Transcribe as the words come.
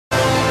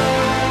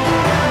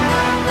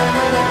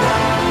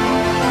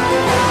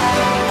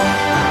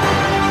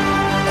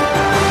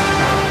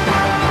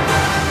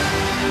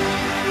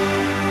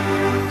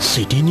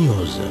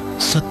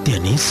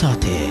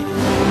સાથે।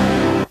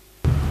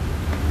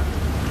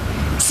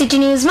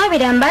 સિટી ન્યૂઝમાં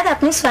વિરામ બાદ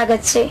આપનું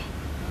સ્વાગત છે।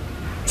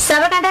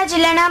 સાબરકાંઠા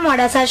જિલ્લાના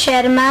મોડાસા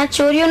શહેરમાં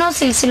ચોરીઓનો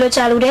સિલસિલો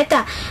ચાલુ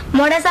રહેતા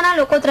મોડાસાના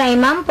લોકો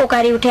ત્રાહિમામ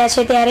પોકારી ઉઠ્યા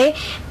છે। ત્યારે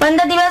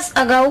 15 દિવસ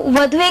અગાઉ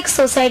વધુ એક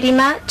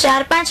સોસાયટીમાં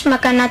 4-5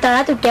 મકાનના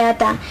તાળા તૂટ્યા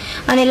હતા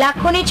અને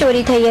લાખોની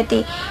ચોરી થઈ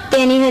હતી।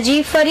 તેની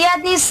હજી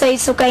ફરિયાદની સહી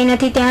સુકાઈ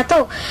નથી। ત્યાં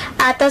તો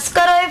આ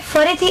તસ્કરોએ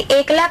ફરીથી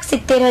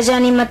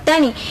 1,70,000ની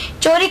મત્તાની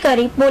ચોરી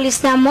કરી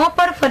પોલીસના મોં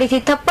પર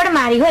ફરીથી થપ્પડ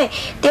મારી હોય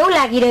તેવું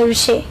લાગી રહ્યું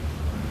છે।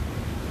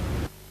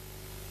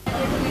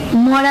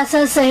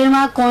 મોડાસા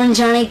શહેરમાં કોણ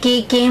જાણે કે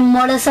કેમ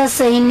મોડાસા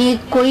શહેરને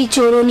કોઈ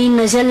ચોરોની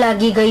નજર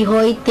લાગી ગઈ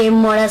હોય તેમ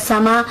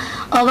મોડાસામાં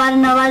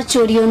અવારનવાર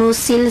ચોરીઓનો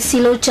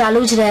સિલસિલો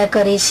ચાલુ જ રહ્યા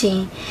કરે છે।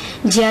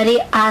 જ્યારે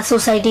આ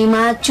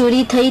સોસાયટીમાં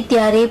ચોરી થઈ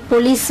ત્યારે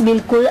પોલીસ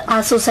બિલકુલ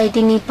આ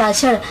સોસાયટીની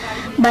પાછળ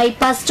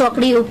બાયપાસ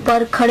ચોકડી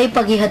ઉપર ખડે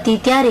પગે હતી।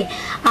 ત્યારે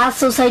આ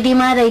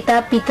સોસાયટીમાં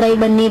રહેતા પિતરાઈ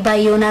બંને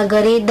ભાઈઓના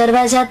ઘરે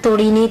દરવાજા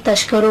તોડીને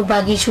તસ્કરો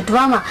ભાગી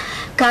છૂટવામાં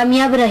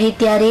કામયાબ રહે।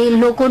 ત્યારે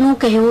લોકોનું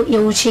કહેવું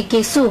એવું છે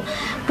કે શું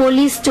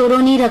પોલીસ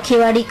ચોરોની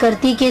રખેવાળી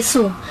કરતી કે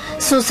શું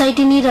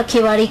સોસાયટીની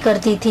રખેવાળી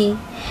કરતી હતી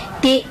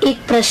તે એક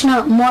પ્રશ્ન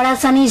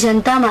મોડાસાની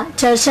જનતામાં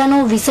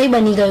ચર્ચાનો વિષય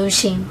બની ગયો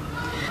છે।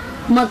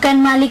 મકાન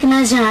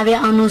માલિકના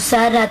જણાવ્યા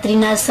અનુસાર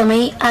રાત્રિના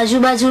સમયે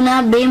આજુબાજુના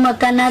 2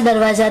 મકાનના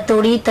દરવાજા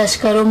તોડી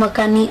તસ્કરો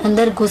મકાનની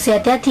અંદર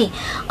ઘૂસ્યા। ત્યાંથી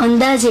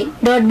અંદાજે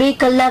 1.5-2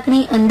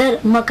 કલાકની અંદર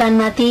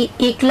મકાનમાંથી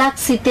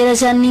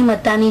 1,70,000ની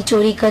મત્તાની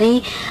ચોરી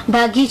કરી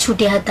ભાગી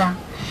છૂટ્યા હતા।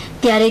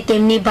 ત્યારે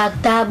તેમને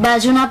ભાગતા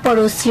બાજુના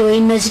પડોશીઓએ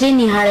નજરે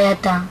નિહાળ્યા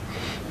હતા।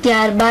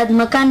 ત્યારબાદ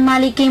મકાન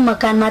માલિકે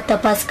મકાનમાં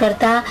તપાસ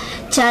કરતા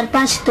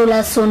 4-5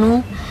 તોલા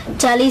સોનું,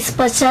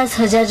 40-50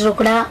 હજાર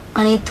રોકડા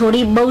અને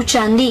થોડી બહુ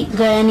ચાંદી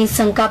ગયાની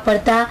શંકા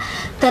પડતા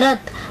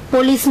તરત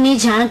પોલીસને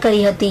જાણ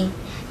કરી હતી।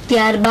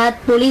 ત્યારબાદ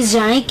પોલીસ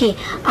જાણે કે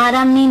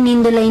આરામની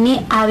નીંદ લઈને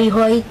આવી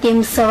હોય તેમ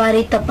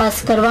સવારે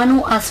તપાસ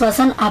કરવાનું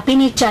આશ્વાસન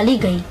આપીને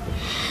ચાલી ગઈ।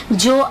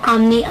 જો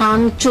આમને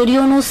આમ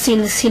ચોરીઓનો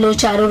સિલસિલો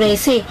ચાલુ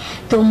રહેશે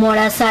તો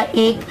મોડાસા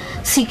એક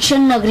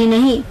શિક્ષણ નગરી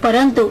નહીં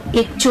પરંતુ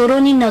એક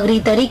ચોરોની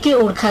નગરી તરીકે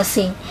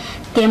ઓળખાશે।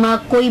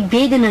 તેમાં કોઈ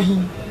ભેદ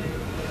નહીં।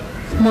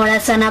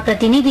 મોડાસાના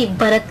પ્રતિનિધિ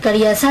ભરત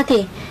કડિયા સાથે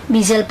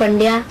બીજલ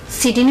પંડ્યા,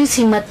 સિટી ન્યૂઝ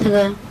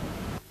હિંમતનગર।